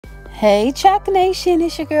Hey Chalk Nation,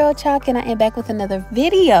 it's your girl Chalk and I am back with another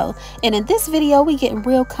video. And in this video we getting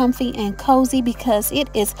real comfy and cozy because it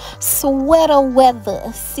is sweater weather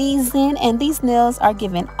season and these nails are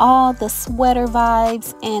giving all the sweater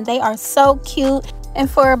vibes and they are so cute. And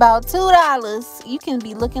for about $2 you can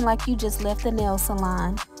be looking like you just left the nail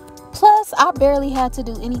salon. Plus, I barely had to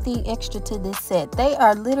do anything extra to this set. They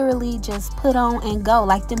are literally just put on and go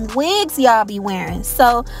like them wigs y'all be wearing.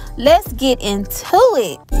 So let's get into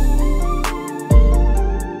it.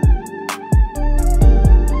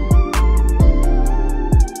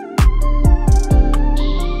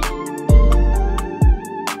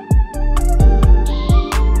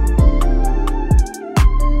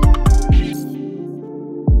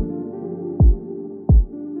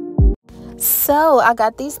 So I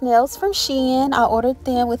got these nails from Shein. I ordered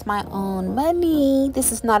them with my own money.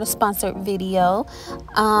 This is not a sponsored video.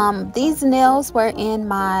 These nails were in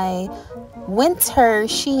my winter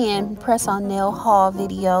Shein press on nail haul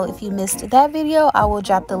video. If you missed that video, I will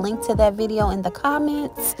drop the link to that video in the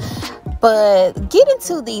comments. But get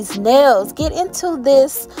into these nails. Get into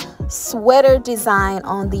this sweater design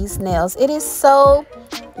on these nails. It is so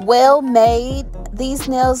well made. These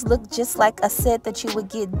nails look just like a set that you would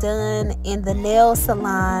get done in the nail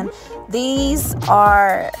salon. These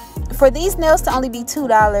are, for these nails to only be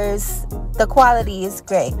 $2, the quality is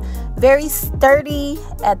great. Very sturdy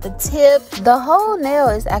at the tip. The whole nail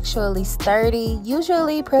is actually sturdy.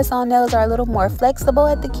 Usually press-on nails are a little more flexible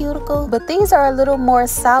at the cuticle, but these are a little more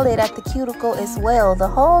solid at the cuticle as well. The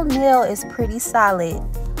whole nail is pretty solid,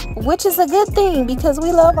 which is a good thing because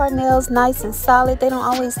we love our nails nice and solid. They don't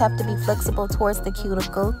always have to be flexible towards the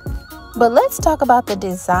cuticle. But let's talk about the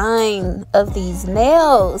design of these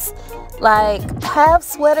nails. Like half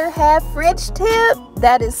sweater, half French tip.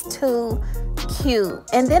 That is too cute.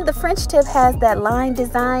 And then the French tip has that line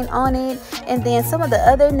design on it, and then some of the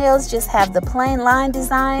other nails just have the plain line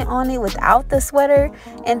design on it without the sweater.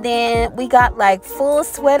 And then we got like full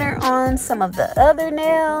sweater on some of the other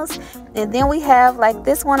nails. And then we have like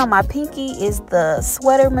this one on my pinky is the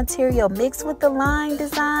sweater material mixed with the line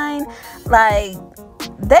design. Like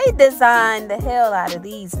they designed the hell out of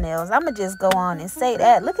these nails. I'm gonna just go on and say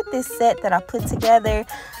that. Look at this set that I put together.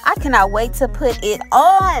 I cannot wait to put it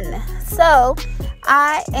on. So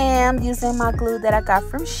I am using my glue that I got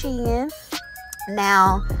from Shein.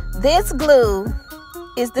 Now this glue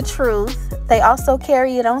is the truth. They also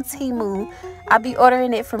carry it on Temu. I'll be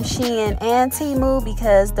ordering it from Shein and Temu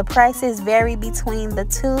because the prices vary between the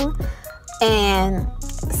two. And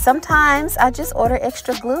sometimes I just order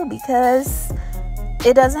extra glue because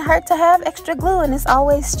it doesn't hurt to have extra glue and it's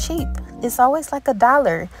always cheap. It's always like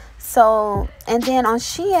 $1. So, and then on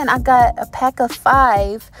Shein, I got a pack of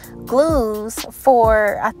 5 glues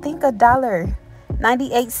for I think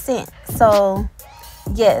 $1.98. So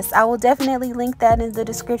yes, I will definitely link that in the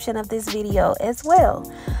description of this video as well.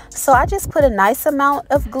 So I just put a nice amount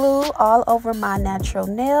of glue all over my natural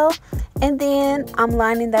nail. And then I'm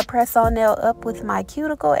lining that press-on nail up with my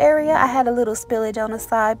cuticle area. I had a little spillage on the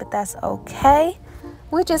side, but that's okay.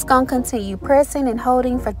 We're just gonna continue pressing and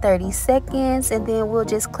holding for 30 seconds and then we'll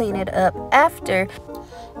just clean it up after.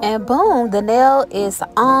 And boom, the nail is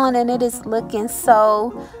on and it is looking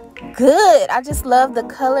so good. I just love the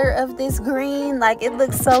color of this green. Like it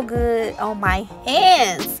looks so good on my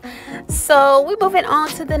hands. So we're moving on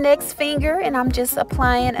to the next finger and I'm just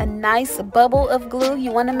applying a nice bubble of glue.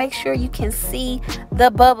 You want to make sure you can see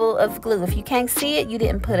the bubble of glue. If you can't see it, you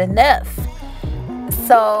didn't put enough.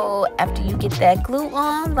 So after you get that glue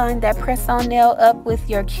on, line that press-on nail up with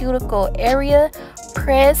your cuticle area,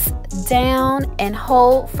 press down and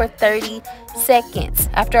hold for 30 seconds.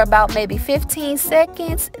 After about maybe 15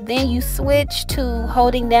 seconds, then you switch to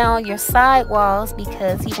holding down your side walls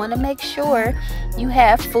because you want to make sure you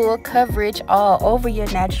have full coverage all over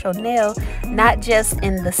your natural nail, not just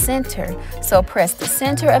in the center. So press the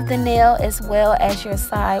center of the nail as well as your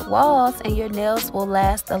side walls and your nails will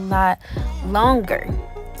last a lot longer.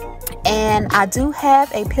 And I do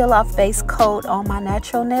have a peel off base coat on my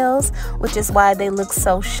natural nails, which is why they look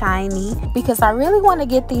so shiny, because I really want to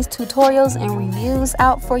get these tutorials and reviews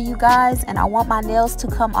out for you guys and I want my nails to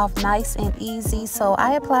come off nice and easy. So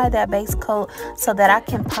I apply that base coat so that I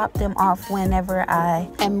can pop them off whenever I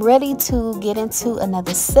am ready to get into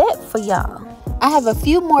another set for y'all. I have a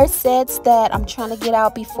few more sets that I'm trying to get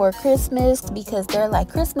out before Christmas because they're like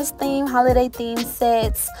Christmas theme, holiday theme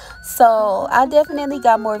sets. So I definitely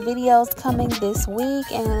got more videos coming this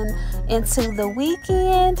week and into the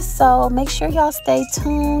weekend. So make sure y'all stay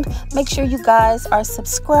tuned. Make sure you guys are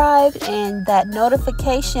subscribed and that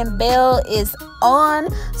notification bell is on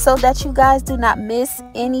so that you guys do not miss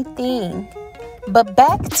anything. But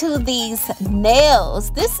back to these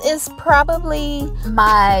nails. This is probably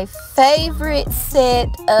my favorite set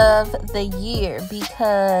of the year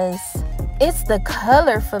because it's the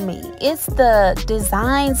color for me. It's the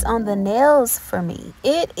designs on the nails for me.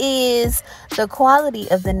 It is the quality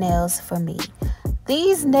of the nails for me.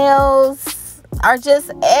 These nails are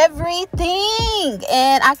just everything.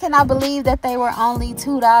 And I cannot believe that they were only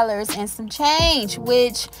 $2 and some change,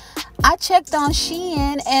 which I checked on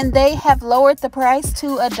Shein and they have lowered the price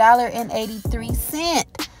to $1.83.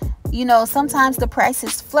 You know, sometimes the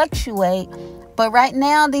prices fluctuate, but right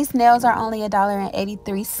now these nails are only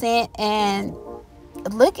 $1.83. And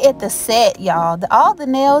look at the set, y'all. All the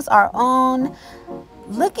nails are on.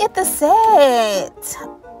 Look at the set.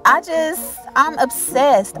 I'm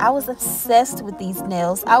obsessed. I was obsessed with these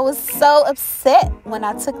nails. I was so upset when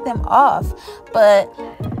I took them off, but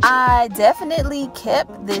I definitely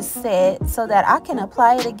kept this set so that I can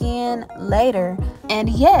apply it again later. And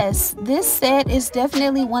yes, this set is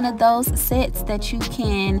definitely one of those sets that you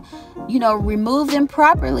can, you know, remove them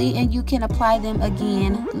properly and you can apply them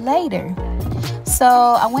again later. So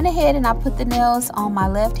I went ahead and I put the nails on my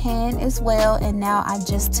left hand as well, and now I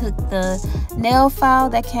just took the nail file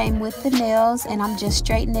that came with the nails and I'm just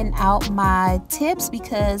straightening out my tips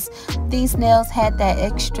because these nails had that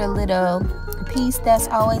extra little piece that's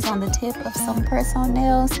always on the tip of some press-on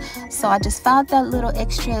nails. So I just found that little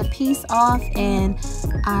extra piece off and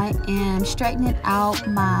I am straightening out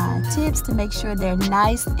my tips to make sure they're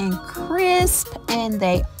nice and crisp, and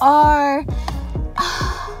they are.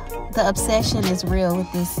 The obsession is real with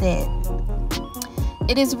this set.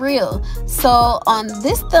 It is real. So on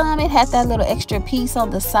this thumb, it had that little extra piece on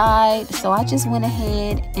the side. So I just went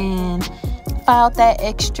ahead and filed that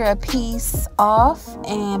extra piece off,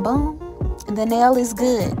 and boom, the nail is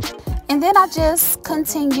good. And then I just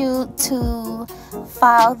continued to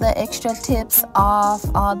file the extra tips off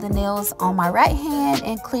all the nails on my right hand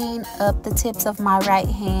and clean up the tips of my right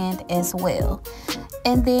hand as well.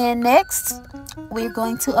 And then next, we're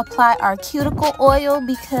going to apply our cuticle oil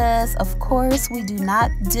because, of course, we do not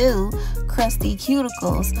do crusty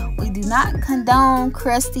cuticles. We do not condone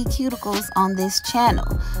crusty cuticles on this channel.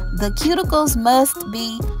 The cuticles must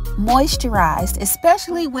be moisturized,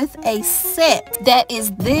 especially with a set that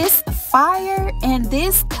is this fire and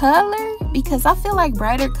this color, because I feel like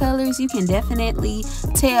brighter colors, you can definitely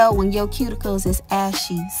tell when your cuticles is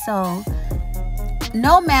ashy. So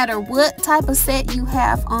no matter what type of set you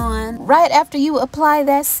have on, right after you apply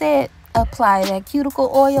that set, apply that cuticle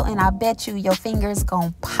oil, and I bet you your fingers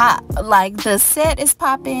gonna pop. Like, the set is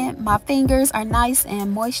popping, my fingers are nice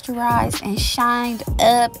and moisturized and shined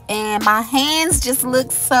up, and my hands just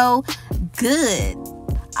look so good.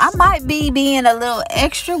 I might be being a little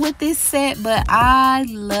extra with this set, but I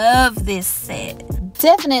love this set.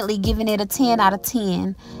 Definitely giving it a 10 out of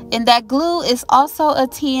 10. And that glue is also a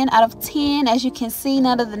 10 out of 10. As you can see,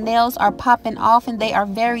 none of the nails are popping off and they are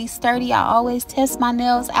very sturdy. I always test my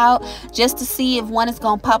nails out just to see if one is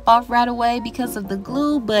going to pop off right away because of the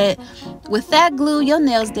glue. But with that glue, your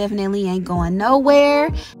nails definitely ain't going nowhere.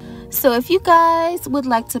 So if you guys would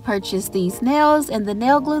like to purchase these nails and the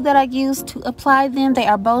nail glue that I used to apply them, they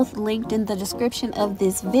are both linked in the description of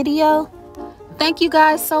this video. Thank you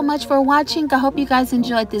guys so much for watching. I hope you guys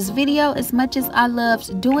enjoyed this video as much as I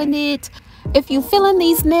loved doing it. If you're feeling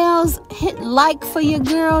these nails, hit like for your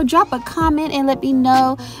girl. Drop a comment and let me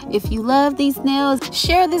know if you love these nails.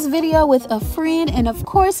 Share this video with a friend. And of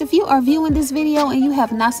course, if you are viewing this video and you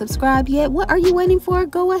have not subscribed yet, what are you waiting for?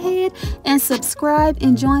 Go ahead and subscribe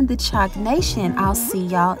and join the Chalk Nation. I'll see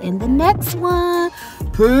y'all in the next one.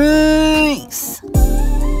 Peace.